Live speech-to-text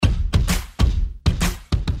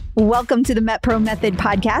Welcome to the MetPro Method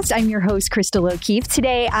podcast. I'm your host, Crystal O'Keefe.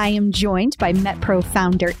 Today, I am joined by MetPro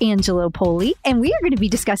founder Angelo Poli, and we are going to be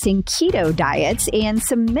discussing keto diets and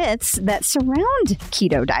some myths that surround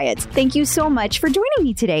keto diets. Thank you so much for joining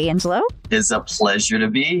me today, Angelo. It's a pleasure to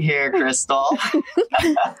be here, Crystal.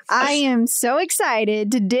 I am so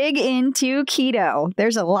excited to dig into keto.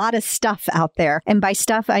 There's a lot of stuff out there. And by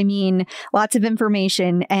stuff, I mean lots of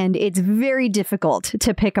information, and it's very difficult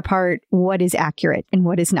to pick apart what is accurate and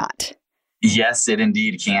what is not. Yes, it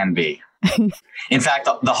indeed can be. In fact,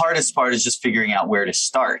 the hardest part is just figuring out where to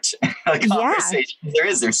start a conversation. Yeah.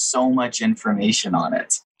 There's so much information on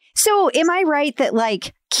it. So am I right that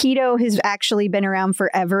keto has actually been around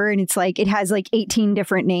forever and it's it has 18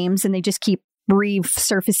 different names and they just keep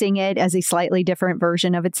resurfacing it as a slightly different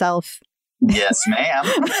version of itself? Yes, ma'am.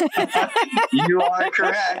 You are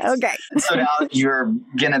correct. Okay. So now you're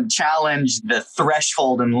going to challenge the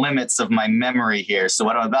threshold and limits of my memory here. So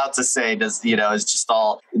what I'm about to say is just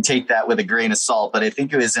all take that with a grain of salt. But I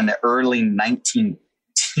think it was in the early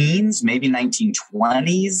 1910s, maybe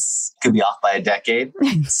 1920s. Could be off by a decade.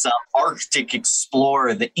 Some Arctic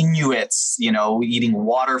explorer, the Inuits, eating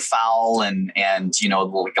waterfowl and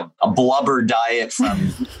a blubber diet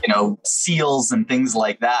from, seals and things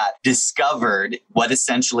like that, discovered what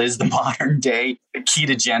essentially is the modern day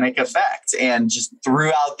ketogenic effect. And just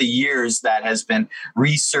throughout the years, that has been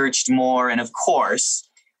researched more and, of course,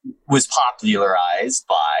 was popularized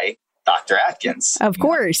by Dr. Atkins. Of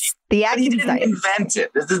course. The Atkins diet. He didn't invent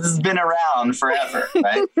it. This has been around forever,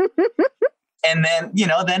 right? And then,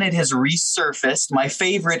 then it has resurfaced. My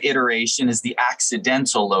favorite iteration is the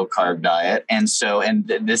accidental low carb diet. And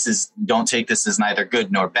don't take this as neither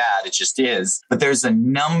good nor bad. It just is. But there's a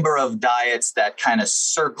number of diets that kind of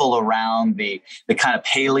circle around the kind of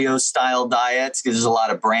paleo style diets, because there's a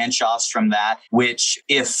lot of branch offs from that, which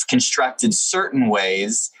if constructed certain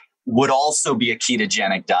ways, would also be a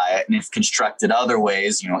ketogenic diet. And if constructed other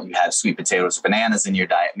ways, you have sweet potatoes, bananas in your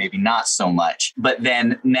diet, maybe not so much. But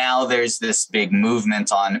then now there's this big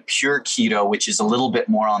movement on pure keto, which is a little bit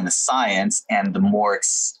more on the science and the more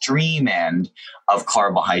extreme end of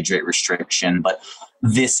carbohydrate restriction. But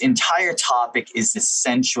this entire topic is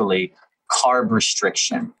essentially carb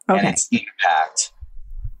restriction and its impact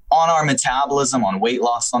on our metabolism, on weight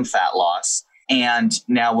loss, on fat loss. And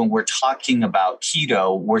now when we're talking about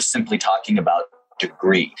keto, we're simply talking about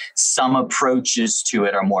degree. Some approaches to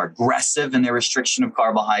it are more aggressive in their restriction of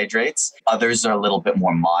carbohydrates. Others are a little bit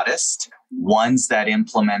more modest. Ones that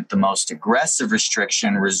implement the most aggressive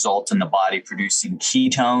restriction result in the body producing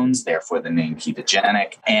ketones, therefore the name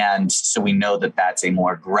ketogenic. And so we know that that's a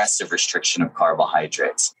more aggressive restriction of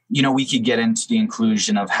carbohydrates. We could get into the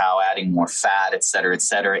inclusion of how adding more fat, et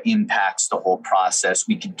cetera, impacts the whole process.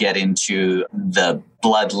 We could get into the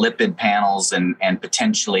blood lipid panels and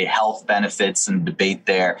potentially health benefits and debate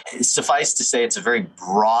there. Suffice to say, it's a very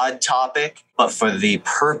broad topic, but for the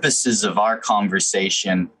purposes of our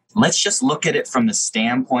conversation, let's just look at it from the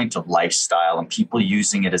standpoint of lifestyle and people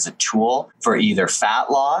using it as a tool for either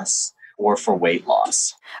fat loss or for weight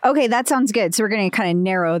loss. Okay, that sounds good. So we're going to kind of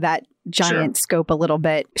narrow that giant scope a little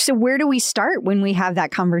bit. So where do we start when we have that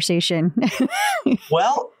conversation?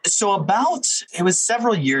 Well, it was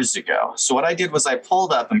several years ago. So what I did was I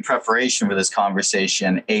pulled up in preparation for this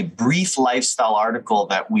conversation a brief lifestyle article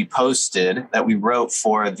that we wrote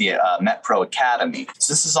for the MetPro Academy.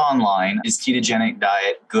 So this is online. Is ketogenic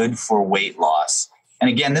diet good for weight loss? And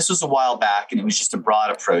again, this was a while back and it was just a broad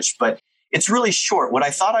approach, but it's really short. What I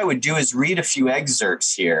thought I would do is read a few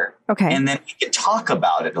excerpts here. Okay. And then we could talk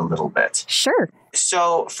about it a little bit. Sure.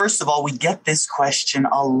 So first of all, we get this question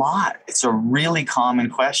a lot. It's a really common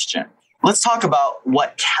question. Let's talk about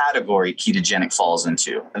what category ketogenic falls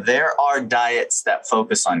into. There are diets that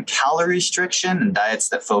focus on calorie restriction and diets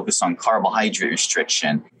that focus on carbohydrate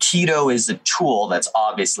restriction. Keto is a tool that's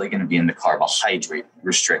obviously going to be in the carbohydrate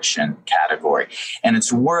restriction category. And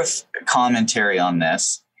it's worth commentary on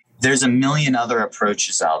this. There's a million other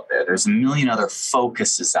approaches out there. There's a million other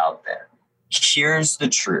focuses out there. Here's the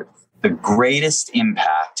truth. The greatest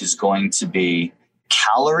impact is going to be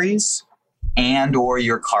calories and or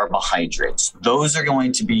your carbohydrates. Those are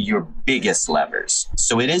going to be your biggest levers.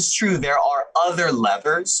 So it is true there are other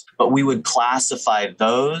levers, but we would classify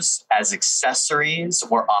those as accessories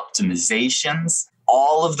or optimizations.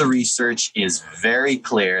 All of the research is very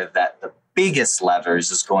clear that the biggest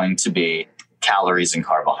levers is going to be calories and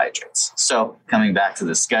carbohydrates. So coming back to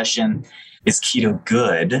the discussion, is keto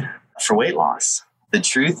good for weight loss? The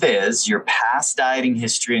truth is your past dieting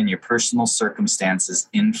history and your personal circumstances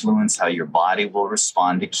influence how your body will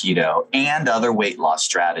respond to keto and other weight loss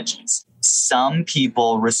strategies. some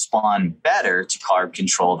people respond better to carb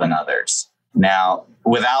control than others. Now,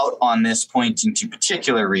 without on this pointing to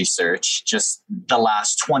particular research, just the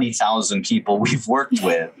last 20,000 people we've worked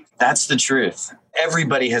with, that's the truth.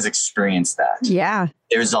 Everybody has experienced that. Yeah.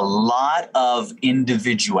 There's a lot of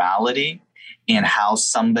individuality in how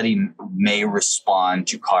somebody may respond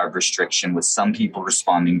to carb restriction, with some people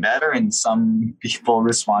responding better and some people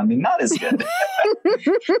responding not as good.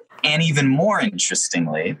 And even more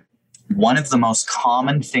interestingly, one of the most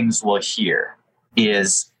common things we'll hear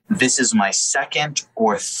is, this is my second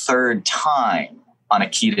or third time on a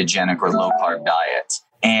ketogenic or low carb diet.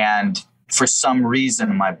 And for some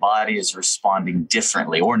reason, my body is responding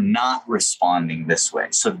differently or not responding this way.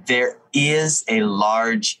 So there is a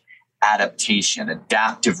large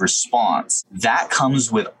adaptive response that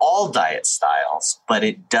comes with all diet styles, but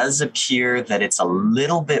it does appear that it's a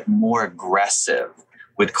little bit more aggressive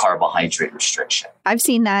with carbohydrate restriction. I've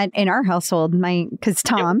seen that in our household. Because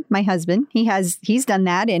Tom, my husband, he's done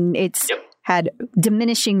that, and it's had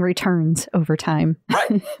diminishing returns over time.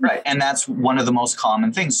 Right. And that's one of the most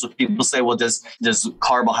common things. So people say, well, does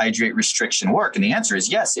carbohydrate restriction work? And the answer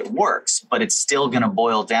is yes, it works, but it's still going to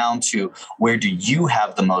boil down to, where do you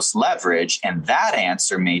have the most leverage? And that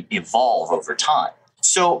answer may evolve over time.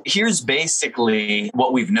 So here's basically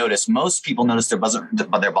what we've noticed. Most people notice their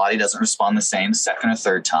body doesn't respond the same the second or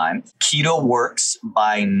third time. Keto works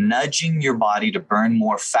by nudging your body to burn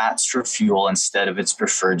more fats for fuel instead of its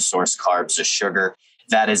preferred source, carbs or sugar.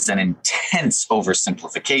 That is an intense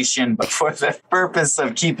oversimplification, but for the purpose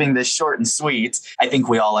of keeping this short and sweet, I think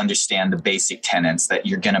we all understand the basic tenets that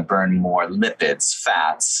you're going to burn more lipids,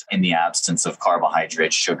 fats, in the absence of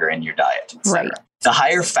carbohydrates, sugar in your diet, etc. Right. The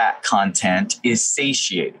higher fat content is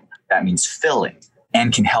satiating. That means filling,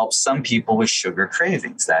 and can help some people with sugar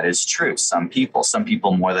cravings. That is true. Some people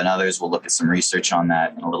more than others. We'll look at some research on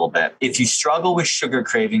that in a little bit. If you struggle with sugar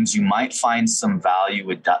cravings, you might find some value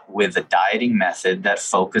with a dieting method that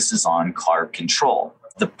focuses on carb control.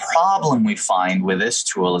 The problem we find with this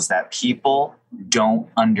tool is that people don't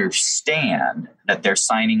understand that they're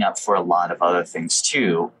signing up for a lot of other things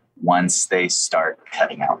too once they start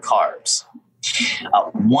cutting out carbs.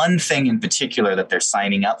 One thing in particular that they're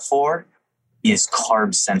signing up for is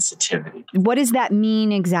carb sensitivity. What does that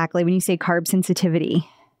mean exactly when you say carb sensitivity?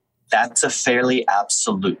 That's a fairly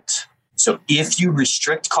absolute. So if you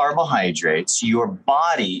restrict carbohydrates, your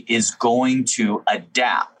body is going to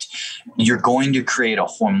adapt. You're going to create a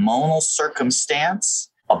hormonal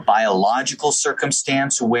circumstance, a biological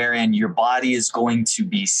circumstance, wherein your body is going to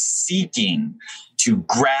be seeking to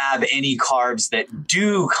grab any carbs that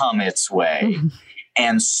do come its way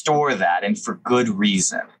and store that, and for good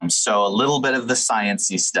reason. So a little bit of the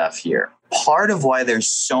sciencey stuff here. Part of why there's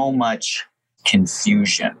so much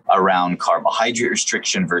confusion around carbohydrate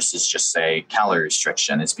restriction versus just, say, calorie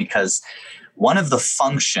restriction is because one of the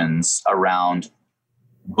functions around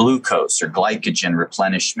glucose or glycogen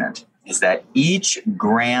replenishment is that each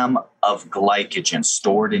gram of glycogen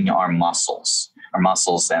stored in our muscles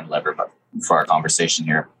and liver, but for our conversation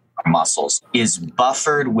here, our muscles, is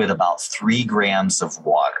buffered with about 3 grams of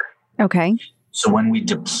water. Okay. So when we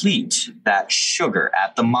deplete that sugar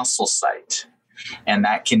at the muscle site, and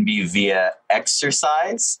that can be via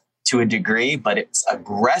exercise to a degree, but it's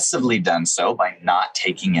aggressively done so by not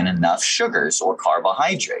taking in enough sugars or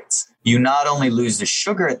carbohydrates. You not only lose the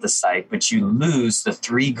sugar at the site, but you lose the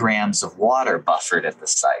 3 grams of water buffered at the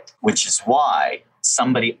site, which is why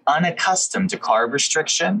somebody unaccustomed to carb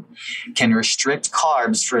restriction can restrict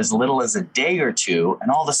carbs for as little as a day or two,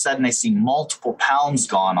 and all of a sudden they see multiple pounds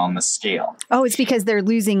gone on the scale. Oh, it's because they're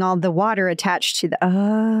losing all the water attached to the...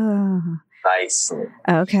 Oh. Precisely.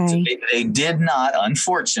 Okay. So they did not,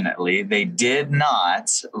 unfortunately,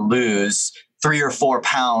 lose 3 or 4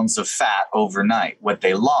 pounds of fat overnight. What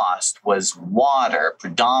they lost was water,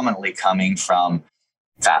 predominantly coming from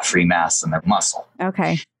fat-free mass in their muscle.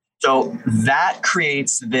 Okay. So that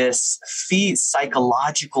creates this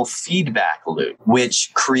psychological feedback loop,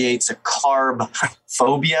 which creates a carb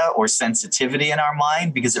phobia or sensitivity in our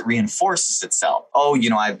mind because it reinforces itself. Oh,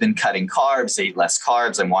 I've been cutting carbs, I eat less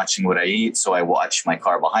carbs, I'm watching what I eat, so I watch my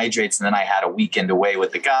carbohydrates. And then I had a weekend away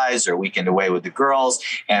with the guys or a weekend away with the girls,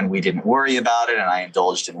 and we didn't worry about it. And I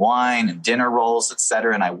indulged in wine and dinner rolls,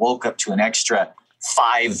 etc. And I woke up to an extra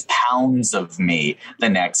 5 pounds of me the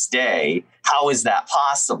next day. How is that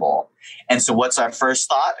possible? And so what's our first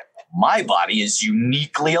thought? My body is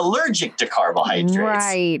uniquely allergic to carbohydrates.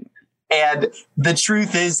 Right. And the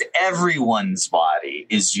truth is everyone's body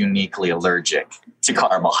is uniquely allergic to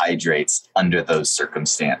carbohydrates under those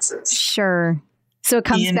circumstances. Sure. So it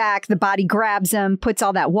comes back, the body grabs them, puts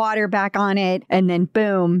all that water back on it, and then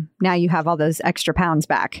boom, now you have all those extra pounds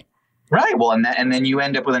back. Right. Well, and then you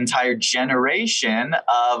end up with an entire generation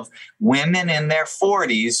of women in their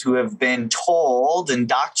 40s who have been told,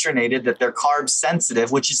 indoctrinated that they're carb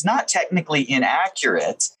sensitive, which is not technically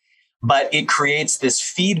inaccurate, but it creates this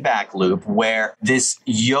feedback loop where this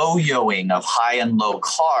yo-yoing of high and low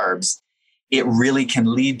carbs, it really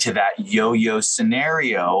can lead to that yo-yo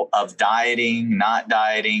scenario of dieting, not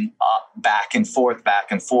dieting, up, back and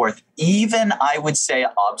forth, even I would say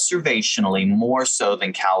observationally more so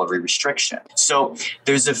than calorie restriction. So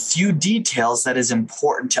there's a few details that is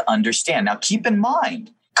important to understand. Now, keep in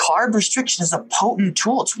mind, carb restriction is a potent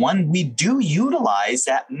tool. It's one we do utilize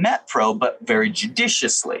at MetPro, but very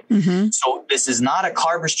judiciously. Mm-hmm. So this is not a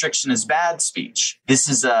carb restriction is bad speech. This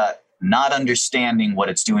is a not understanding what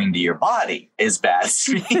it's doing to your body is bad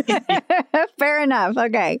speech. Fair enough.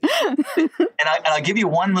 Okay. And I'll give you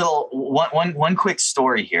one quick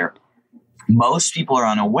story here. Most people are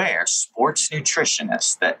unaware, sports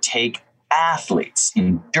nutritionists that take athletes,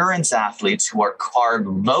 endurance athletes who are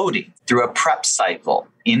carb loading through a prep cycle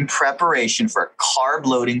in preparation for carb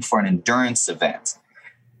loading for an endurance event.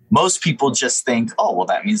 Most people just think, oh, well,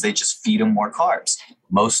 that means they just feed them more carbs.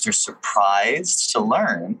 Most are surprised to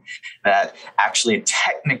learn that actually a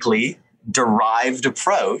technically derived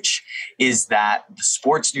approach is that the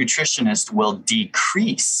sports nutritionist will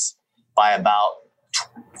decrease by about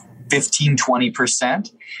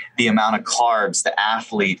 15-20% the amount of carbs the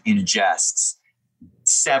athlete ingests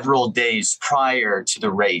several days prior to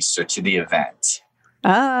the race or to the event.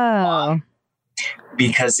 Oh.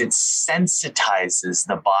 Because it sensitizes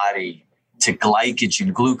the body to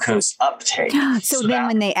glycogen, glucose uptake. So then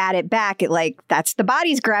when they add it back, that's the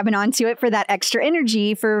body's grabbing onto it for that extra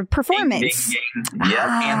energy for performance. Yep.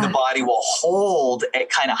 And the body will hold it,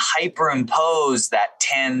 kind of hyperimpose that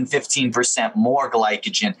 10-15% more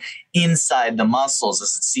glycogen inside the muscles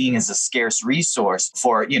as it's seen as a scarce resource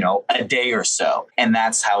for, a day or so. And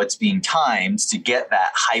that's how it's being timed to get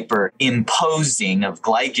that hyperimposing of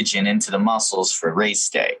glycogen into the muscles for race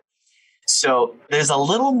day. So there's a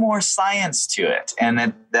little more science to it,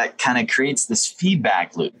 and that kind of creates this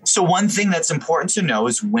feedback loop. So one thing that's important to know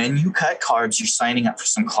is when you cut carbs, you're signing up for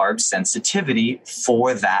some carb sensitivity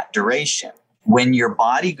for that duration. When your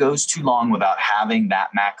body goes too long without having that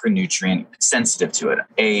macronutrient sensitive to it,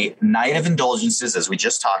 a night of indulgences, as we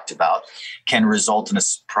just talked about, can result in a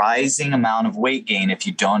surprising amount of weight gain if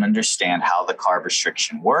you don't understand how the carb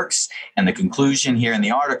restriction works. And the conclusion here in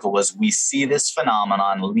the article was we see this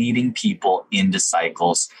phenomenon leading people into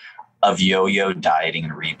cycles of yo-yo dieting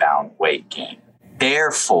and rebound weight gain.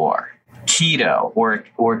 Therefore, keto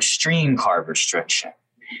or extreme carb restriction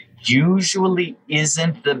usually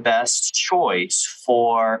isn't the best choice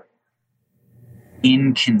for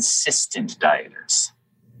inconsistent dieters.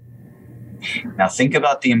 Now think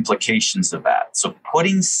about the implications of that. So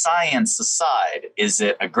putting science aside, is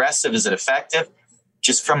it aggressive? Is it effective?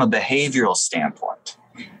 Just from a behavioral standpoint,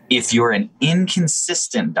 if you're an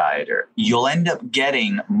inconsistent dieter, you'll end up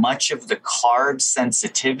getting much of the carb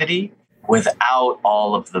sensitivity without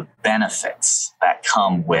all of the benefits that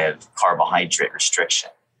come with carbohydrate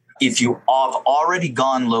restriction. If you have already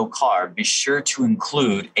gone low carb, be sure to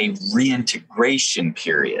include a reintegration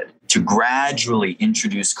period to gradually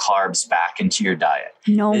introduce carbs back into your diet.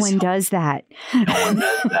 No one does that. No one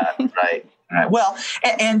does that, right? Right. Well,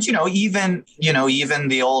 and even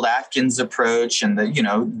the old Atkins approach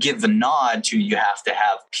and give the nod to you have to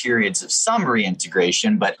have periods of some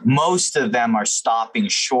reintegration, but most of them are stopping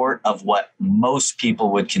short of what most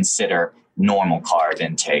people would consider normal carb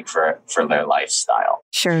intake for their lifestyle.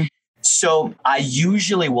 Sure. So I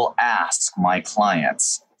usually will ask my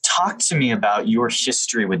clients, talk to me about your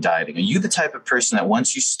history with dieting. Are you the type of person that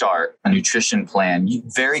once you start a nutrition plan,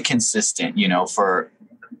 very consistent, for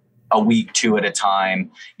a week, 2 at a time,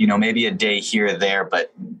 maybe a day here or there,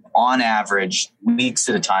 but on average, weeks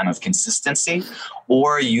at a time of consistency?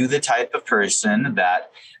 Or are you the type of person that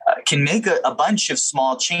can make a bunch of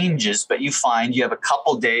small changes, but you find you have a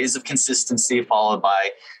couple days of consistency followed by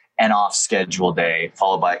an off-schedule day,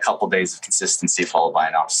 followed by a couple days of consistency, followed by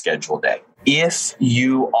an off-schedule day? If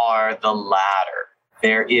you are the latter,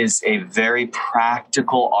 there is a very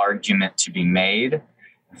practical argument to be made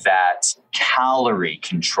that calorie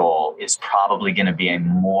control is probably going to be a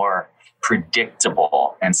more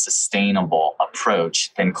predictable and sustainable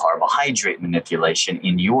approach than carbohydrate manipulation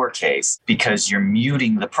in your case, because you're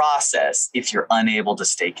muting the process if you're unable to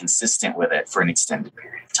stay consistent with it for an extended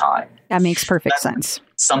period of time. That makes perfect sense.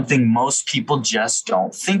 Something most people just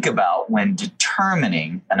don't think about when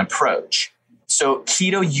determining an approach. So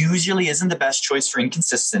keto usually isn't the best choice for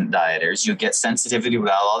inconsistent dieters. You'll get sensitivity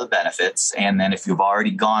without all the benefits. And then if you've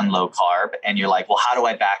already gone low carb and you're like, well, how do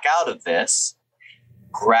I back out of this?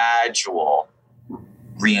 Gradual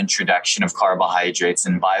reintroduction of carbohydrates.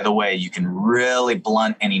 And by the way, you can really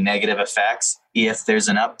blunt any negative effects if there's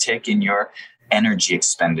an uptick in your energy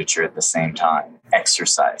expenditure at the same time.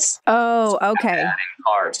 Exercise. Oh, okay.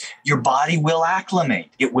 Carbs. Your body will acclimate.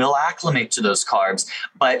 It will acclimate to those carbs,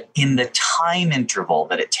 but in the time interval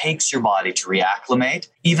that it takes your body to reacclimate,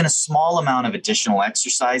 even a small amount of additional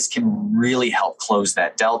exercise can really help close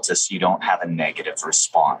that delta so you don't have a negative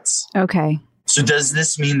response. Okay. So does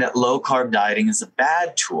this mean that low carb dieting is a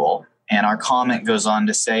bad tool? And our comment goes on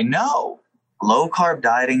to say, no. Low carb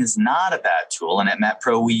dieting is not a bad tool. And at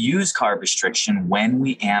MetPro, we use carb restriction when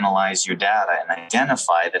we analyze your data and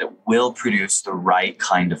identify that it will produce the right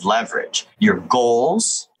kind of leverage. Your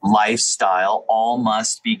goals, lifestyle, all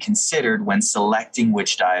must be considered when selecting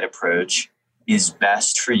which diet approach is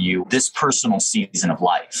best for you this personal season of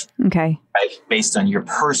life. Okay. Right? Based on your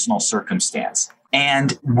personal circumstance.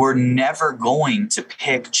 And we're never going to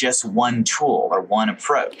pick just one tool or one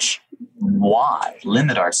approach. Why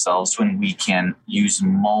limit ourselves when we can use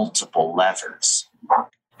multiple levers?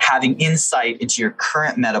 Having insight into your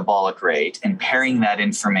current metabolic rate and pairing that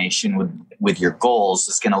information with your goals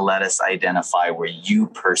is going to let us identify where you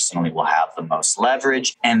personally will have the most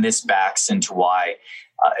leverage. And this backs into why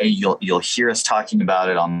you'll hear us talking about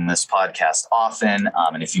it on this podcast often.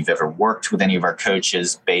 And if you've ever worked with any of our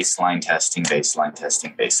coaches, baseline testing.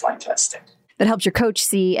 That helps your coach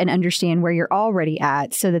see and understand where you're already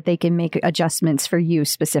at so that they can make adjustments for you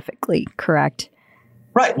specifically, correct?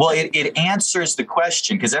 Right. Well, it answers the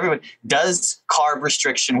question because does carb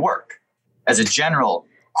restriction work? As a general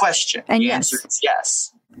question, and the answer is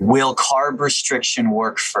yes. Will carb restriction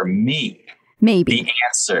work for me? Maybe. The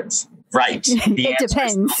answer is right. The it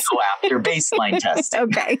depends. Go after baseline testing.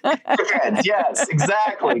 Okay. Depends. Yes,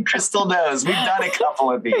 exactly. Crystal knows. We've done a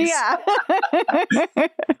couple of these. Yeah.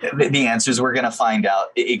 The answer is we're going to find out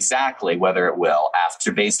exactly whether it will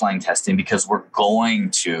after baseline testing because we're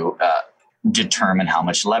going to determine how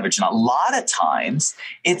much leverage. And a lot of times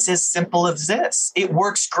it's as simple as this. It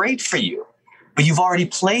works great for you, but you've already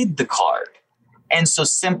played the card. And so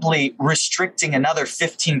simply restricting another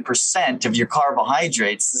 15% of your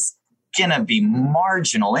carbohydrates is going to be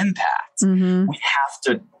marginal impact. Mm-hmm. We have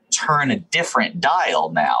to turn a different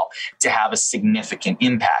dial now to have a significant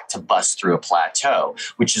impact to bust through a plateau,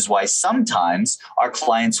 which is why sometimes our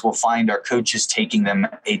clients will find our coaches taking them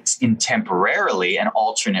in temporarily an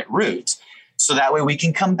alternate route. So that way we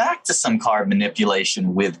can come back to some carb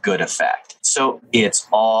manipulation with good effect. So it's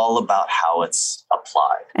all about how it's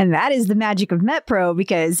applied. And that is the magic of MetPro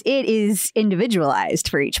because it is individualized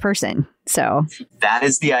for each person. So that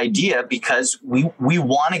is the idea because we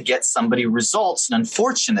want to get somebody results. And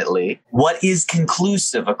unfortunately, what is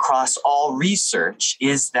conclusive across all research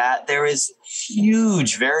is that there is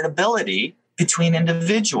huge variability between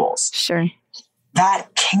individuals. Sure. That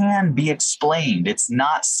can be explained. It's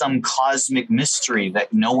not some cosmic mystery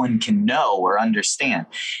that no one can know or understand.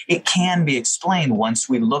 It can be explained once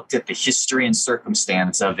we looked at the history and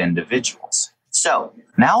circumstance of individuals. So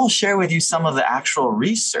now I'll share with you some of the actual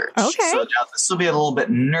research. Okay. So now this will be a little bit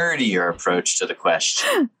nerdier approach to the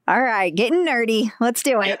question. All right, getting nerdy. Let's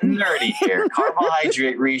do it. Getting nerdy here.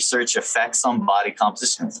 Carbohydrate research effects on body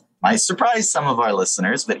composition. Might surprise some of our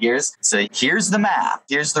listeners, but here's the math.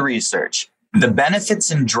 Here's the research. The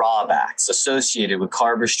benefits and drawbacks associated with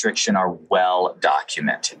carb restriction are well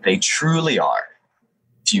documented. They truly are.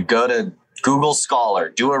 If you go to Google Scholar,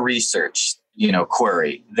 do a research,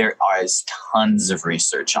 query, there is tons of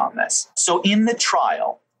research on this. So in the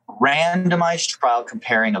trial, randomized trial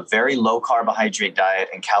comparing a very low carbohydrate diet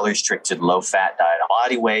and calorie restricted low fat diet on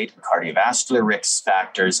body weight, cardiovascular risk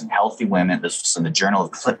factors in healthy women. This was in the Journal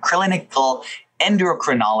of Clinical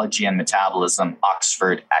Endocrinology and Metabolism,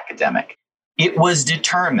 Oxford Academic. It was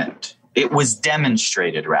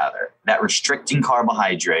demonstrated that restricting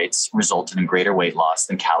carbohydrates resulted in greater weight loss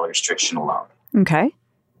than calorie restriction alone. Okay.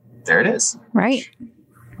 There it is. Right.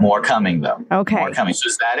 More coming, though. Okay. More coming. So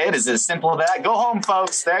is that it? Is it as simple as that? Go home,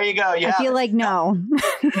 folks. There you go. I feel like no.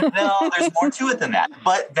 No, there's more to it than that.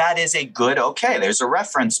 But that is a good, there's a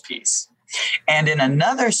reference piece. And in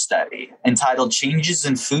another study entitled Changes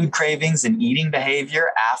in Food Cravings and Eating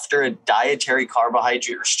Behavior After a Dietary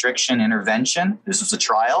Carbohydrate Restriction Intervention, this was a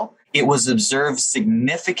trial, it was observed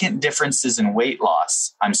significant differences in weight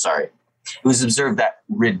loss. It was observed that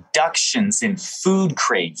reductions in food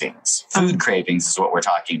cravings is what we're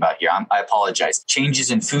talking about here. I apologize. Changes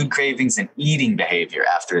in food cravings and eating behavior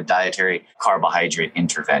after a dietary carbohydrate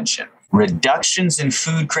intervention. Reductions in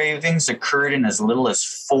food cravings occurred in as little as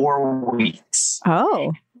 4 weeks.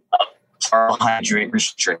 Oh. Carbohydrate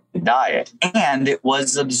restricted diet. And it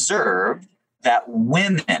was observed that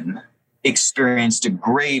women experienced a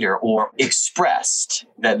greater, or expressed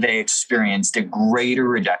that they experienced a greater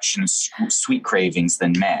reduction in sweet cravings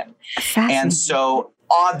than men. And so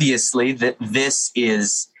obviously that this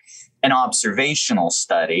is an observational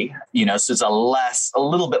study, so it's a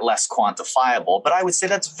little bit less quantifiable, but I would say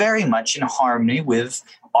that's very much in harmony with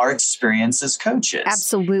our experience as coaches.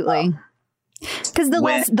 Absolutely. Because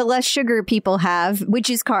the less sugar people have,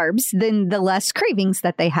 which is carbs, then the less cravings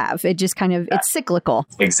that they have. It just kind of, it's cyclical.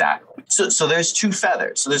 Exactly. So there's two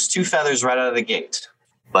feathers. So there's two feathers right out of the gate.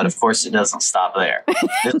 But of course, it doesn't stop there.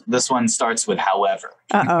 This one starts with however.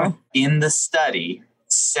 Uh-oh. In the study,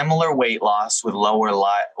 similar weight loss with low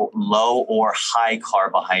or high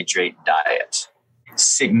carbohydrate diet.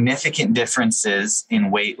 Significant differences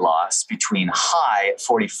in weight loss between high at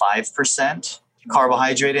 45%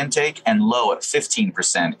 carbohydrate intake and low at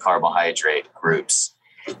 15% carbohydrate groups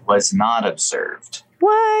was not observed.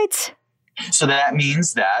 What? So that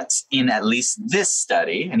means that in at least this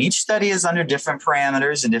study, and each study is under different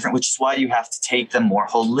parameters and different, which is why you have to take them more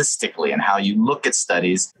holistically, and how you look at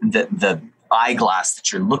studies, the eyeglass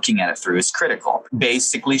that you're looking at it through is critical.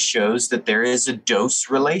 Basically shows that there is a dose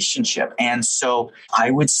relationship. And so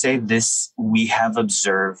I would say this we have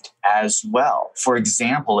observed as well. For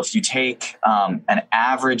example, if you take an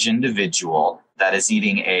average individual that is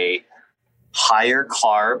eating a higher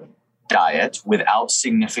carb diet without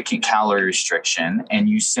significant calorie restriction, and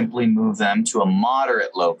you simply move them to a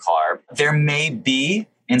moderate low carb, there may be,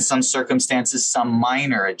 in some circumstances, some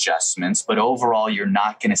minor adjustments, but overall, you're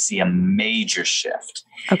not going to see a major shift.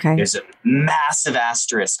 Okay. There's a massive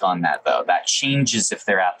asterisk on that, though. That changes if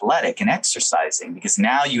they're athletic and exercising, because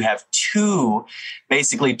now you have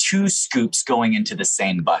basically two scoops going into the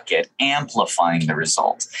same bucket, amplifying the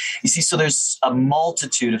result. You see, so there's a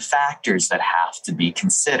multitude of factors that have to be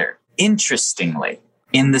considered. Interestingly,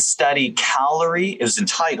 in the study, it was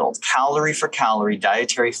entitled Calorie for Calorie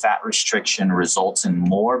Dietary Fat Restriction Results in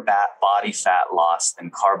More Body Fat Loss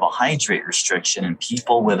Than Carbohydrate Restriction in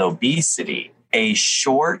People with Obesity, a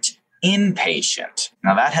short inpatient.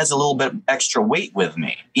 Now that has a little bit extra weight with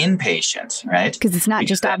me. Inpatient, right? Because it's not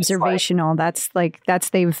just observational.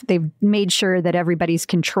 They've made sure that everybody's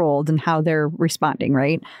controlled and how they're responding,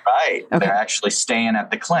 right? Right. Okay. They're actually staying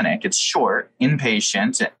at the clinic. It's short,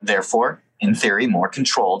 inpatient, therefore, in theory, more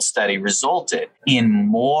controlled study resulted in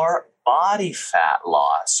more body fat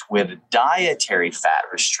loss with dietary fat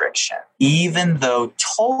restriction, even though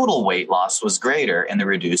total weight loss was greater in the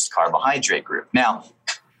reduced carbohydrate group. Now,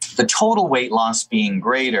 the total weight loss being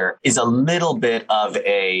greater is a little bit of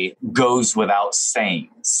a goes without saying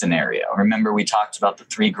scenario. Remember, we talked about the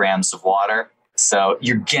 3 grams of water. So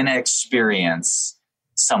you're going to experience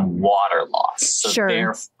some water loss. So sure.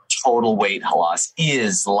 Therefore, total weight loss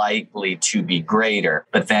is likely to be greater.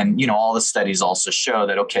 But then, all the studies also show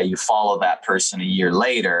that, okay, you follow that person a year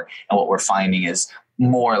later, and what we're finding is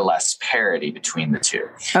more or less parity between the two.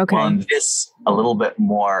 Okay. Well, in this a little bit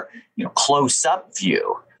more, close-up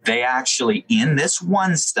view, they actually, in this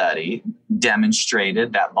one study,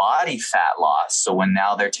 demonstrated that body fat loss. So when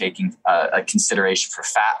now they're taking a consideration for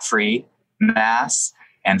fat-free mass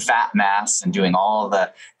and fat mass and doing all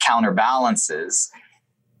the counterbalances,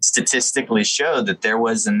 statistically showed that there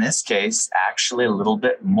was, in this case, actually a little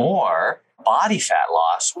bit more body fat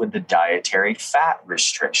loss with the dietary fat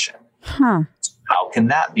restriction. Huh. How can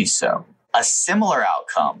that be so? A similar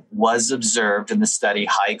outcome was observed in the study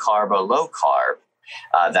High Carb or Low Carb.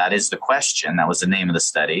 That is the question. That was the name of the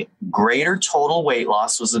study. Greater total weight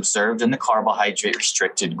loss was observed in the carbohydrate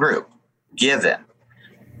restricted group, given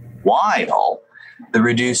while the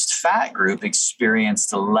reduced fat group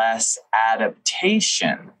experienced less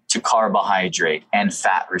adaptation to carbohydrate and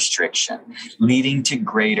fat restriction, leading to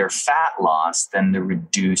greater fat loss than the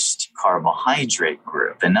reduced carbohydrate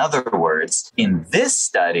group. In other words, in this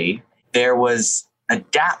study, there was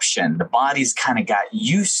adaptation. The bodies kind of got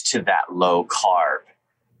used to that low carb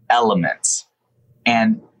element.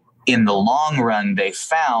 And in the long run, they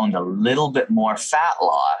found a little bit more fat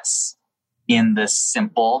loss in the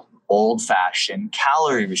simple, old-fashioned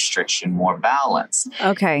calorie restriction, more balanced.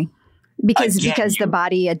 Okay. Because the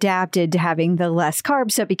body adapted to having the less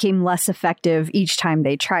carbs, so it became less effective each time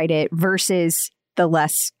they tried it versus the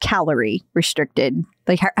less calorie restricted.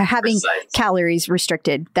 Like having calories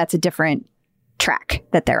restricted, that's a different track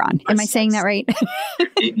that they're on. Am I saying that right?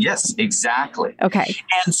 Yes, exactly. Okay.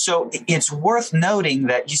 And so it's worth noting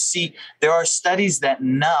that you see, there are studies that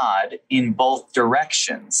nod in both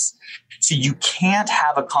directions. So you can't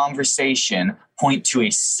have a conversation, point to a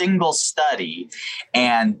single study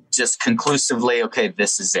and just conclusively, okay,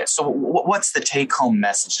 this is it. So what's the take-home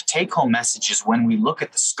message? The take-home message is when we look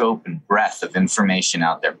at the scope and breadth of information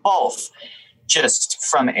out there, both just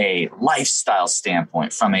from a lifestyle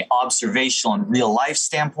standpoint, from an observational and real life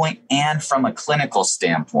standpoint, and from a clinical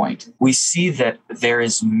standpoint, we see that there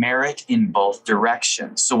is merit in both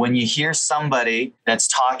directions. So when you hear somebody that's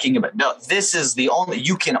talking about, no, this is the only,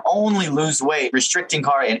 you can only lose weight restricting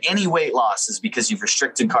and any weight loss is because you've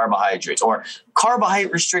restricted carbohydrates, or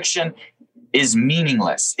carbohydrate restriction is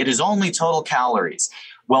meaningless. It is only total calories.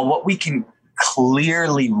 Well, what we can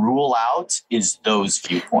clearly rule out is those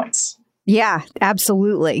viewpoints. Yeah,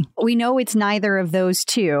 absolutely. We know it's neither of those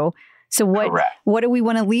two. So what do we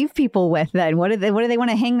want to leave people with then? What do they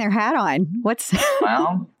want to hang their hat on?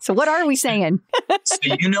 So what are we saying? So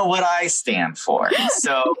you know what I stand for.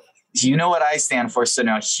 So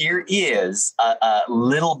now here is a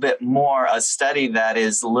little bit more, a study that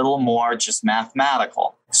is a little more just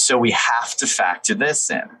mathematical. So we have to factor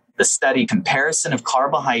this in. The study comparison of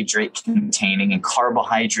carbohydrate containing and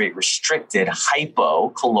carbohydrate restricted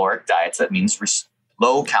hypocaloric diets, that means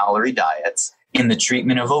low calorie diets, in the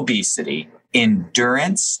treatment of obesity,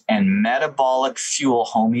 endurance and metabolic fuel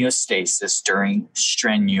homeostasis during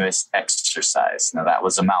strenuous exercise. Now that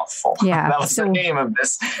was a mouthful. Yeah. That was the name of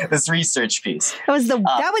this research piece. That was the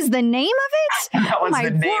name of it? That was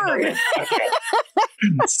the name of it. Okay.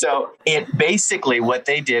 So it basically, what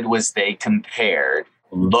they did was they compared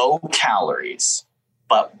low calories,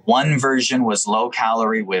 but one version was low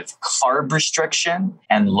calorie with carb restriction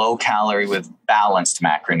and low calorie with balanced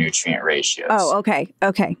macronutrient ratios. Oh, okay.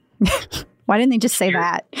 Why didn't they just say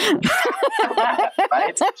that?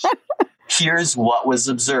 Right? Here's what was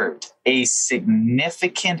observed. A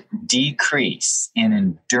significant decrease in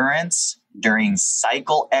endurance during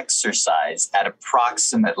cycle exercise at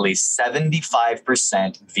approximately 75%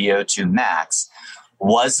 VO2 max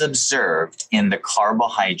was observed in the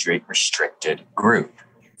carbohydrate restricted group.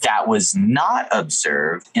 That was not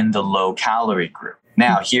observed in the low calorie group.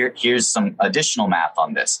 Now, here's some additional math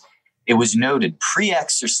on this. It was noted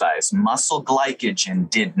pre-exercise muscle glycogen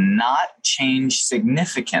did not change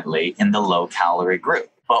significantly in the low calorie group,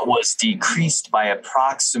 but was decreased by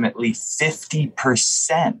approximately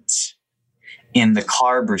 50% in the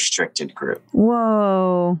carb restricted group.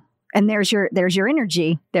 Whoa. And there's your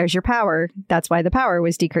energy. There's your power. That's why the power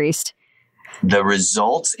was decreased. The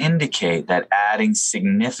results indicate that adding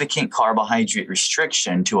significant carbohydrate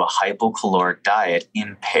restriction to a hypocaloric diet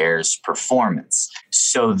impairs performance.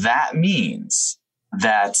 So that means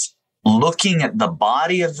that looking at the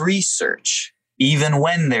body of research, even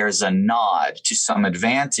when there's a nod to some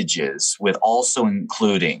advantages with also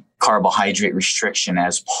including carbohydrate restriction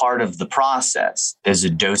as part of the process, there's a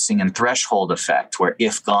dosing and threshold effect where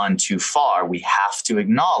if gone too far, we have to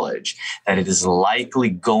acknowledge that it is likely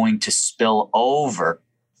going to spill over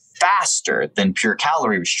faster than pure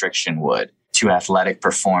calorie restriction would to athletic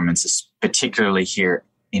performance, particularly here,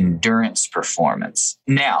 endurance performance.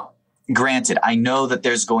 Now, granted, I know that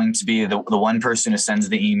there's going to be the one person who sends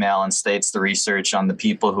the email and states the research on the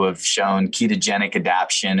people who have shown ketogenic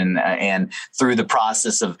adaptation and through the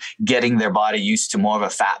process of getting their body used to more of a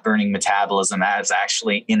fat-burning metabolism, that has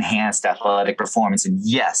actually enhanced athletic performance. And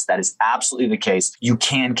yes, that is absolutely the case. You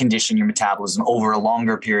can condition your metabolism over a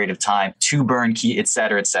longer period of time to burn key, et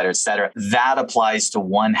cetera, et cetera, et cetera. That applies to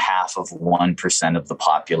 0.5% of the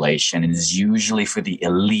population and is usually for the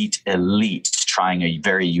elite trying a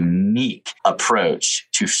very unique approach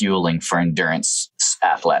to fueling for endurance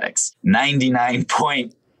athletics.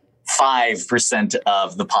 99.5%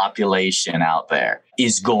 of the population out there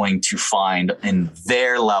is going to find in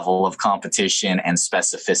their level of competition and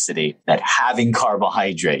specificity that having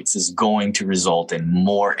carbohydrates is going to result in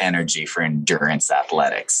more energy for endurance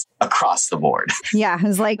athletics across the board. Yeah,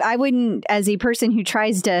 it's like I wouldn't, as a person who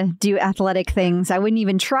tries to do athletic things, I wouldn't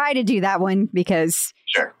even try to do that one because...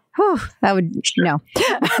 Sure. Whew, that would, no.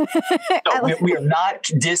 No, we are not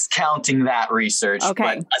discounting that research, okay.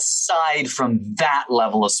 But aside from that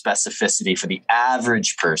level of specificity for the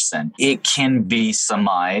average person, it can be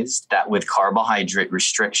surmised that with carbohydrate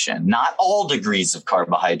restriction, not all degrees of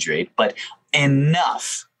carbohydrate, but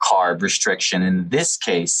enough carb restriction, in this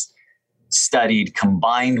case, studied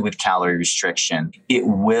combined with calorie restriction, it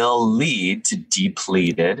will lead to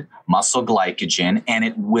depleted muscle glycogen and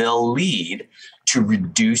it will lead to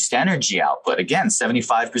reduced energy output. Again,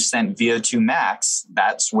 75% VO2 max,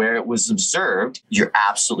 that's where it was observed. You're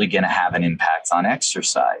absolutely going to have an impact on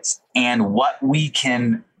exercise. And what we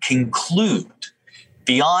can conclude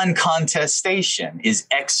beyond contestation is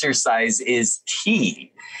exercise is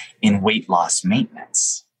key in weight loss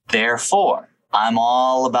maintenance. Therefore, I'm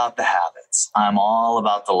all about the habits. I'm all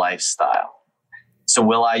about the lifestyle. So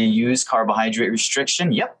will I use carbohydrate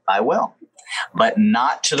restriction? Yep, I will. But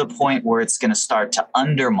not to the point where it's going to start to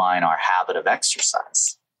undermine our habit of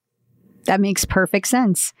exercise. That makes perfect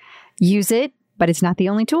sense. Use it, but it's not the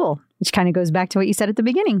only tool, which kind of goes back to what you said at the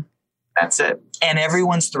beginning. That's it. And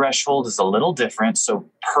everyone's threshold is a little different. So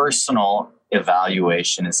personal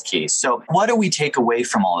evaluation is key. So what do we take away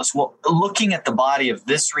from all this? Well, looking at the body of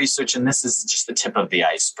this research, and this is just the tip of the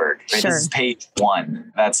iceberg, right? Sure. This is page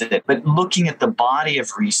 1. That's it. But looking at the body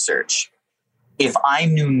of research, if I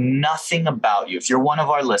knew nothing about you, if you're one of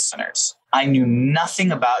our listeners, I knew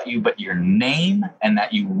nothing about you but your name and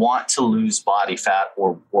that you want to lose body fat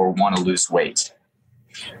or want to lose weight,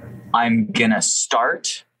 I'm going to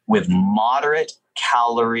start with moderate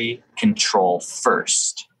calorie control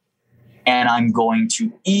first. And I'm going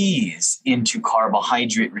to ease into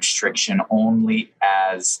carbohydrate restriction only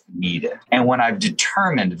as needed. And when I've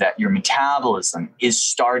determined that your metabolism is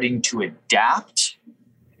starting to adapt,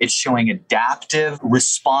 it's showing adaptive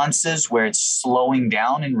responses where it's slowing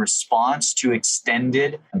down in response to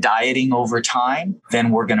extended dieting over time,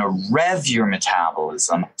 then we're going to rev your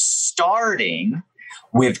metabolism, starting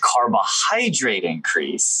with carbohydrate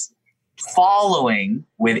increase, following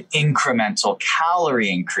with incremental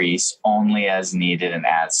calorie increase only as needed and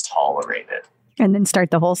as tolerated. And then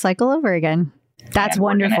start the whole cycle over again. That's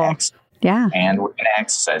wonderful. Yeah. And we're going to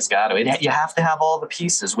exercise. You have to have all the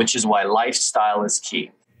pieces, which is why lifestyle is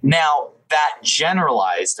key. Now, that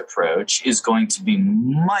generalized approach is going to be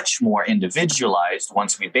much more individualized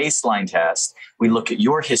once we baseline test. We look at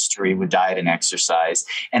your history with diet and exercise,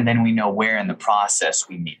 and then we know where in the process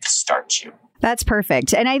we need to start you. That's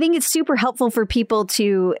perfect. And I think it's super helpful for people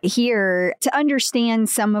to hear, to understand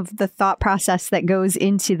some of the thought process that goes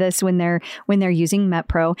into this when they're using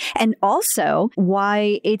MetPro, and also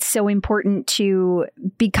why it's so important to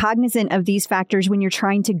be cognizant of these factors when you're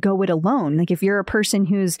trying to go it alone. Like if you're a person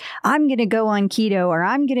who's, I'm going to go on keto, or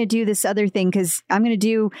I'm going to do this other thing because I'm going to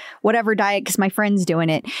do whatever diet because my friend's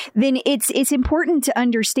doing it, then it's important to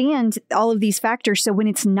understand all of these factors. So when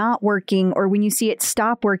it's not working, or when you see it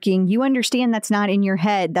stop working, you understand that's not in your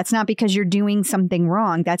head. That's not because you're doing something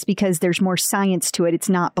wrong. That's because there's more science to it. It's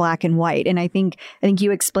not black and white. And I think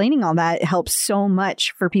you explaining all that helps so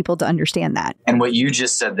much for people to understand that. And what you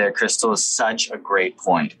just said there, Crystal, is such a great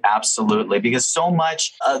point. Absolutely. Because so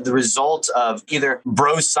much of the result of either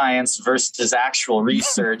bro science versus actual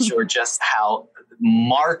research or just how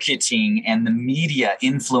marketing and the media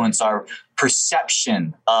influence our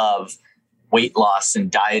perception of weight loss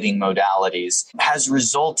and dieting modalities has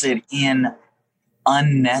resulted in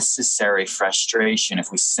unnecessary frustration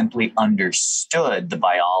if we simply understood the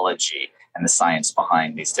biology and the science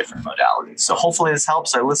behind these different modalities. So hopefully this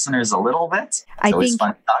helps our listeners a little bit. It's always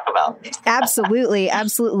fun to talk about. Absolutely.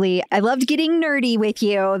 Absolutely. I loved getting nerdy with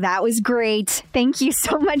you. That was great. Thank you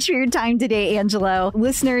so much for your time today, Angelo.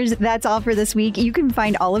 Listeners, that's all for this week. You can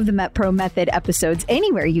find all of the MetPro Method episodes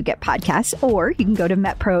anywhere you get podcasts, or you can go to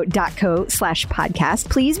metpro.co/podcast.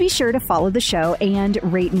 Please be sure to follow the show and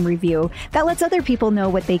rate and review. That lets other people know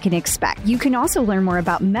what they can expect. You can also learn more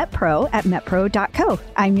about MetPro at metpro.co.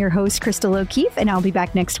 I'm your host, Crystal O'Keefe, and I'll be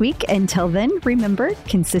back next week. Until then, remember,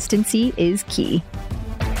 consistency is key.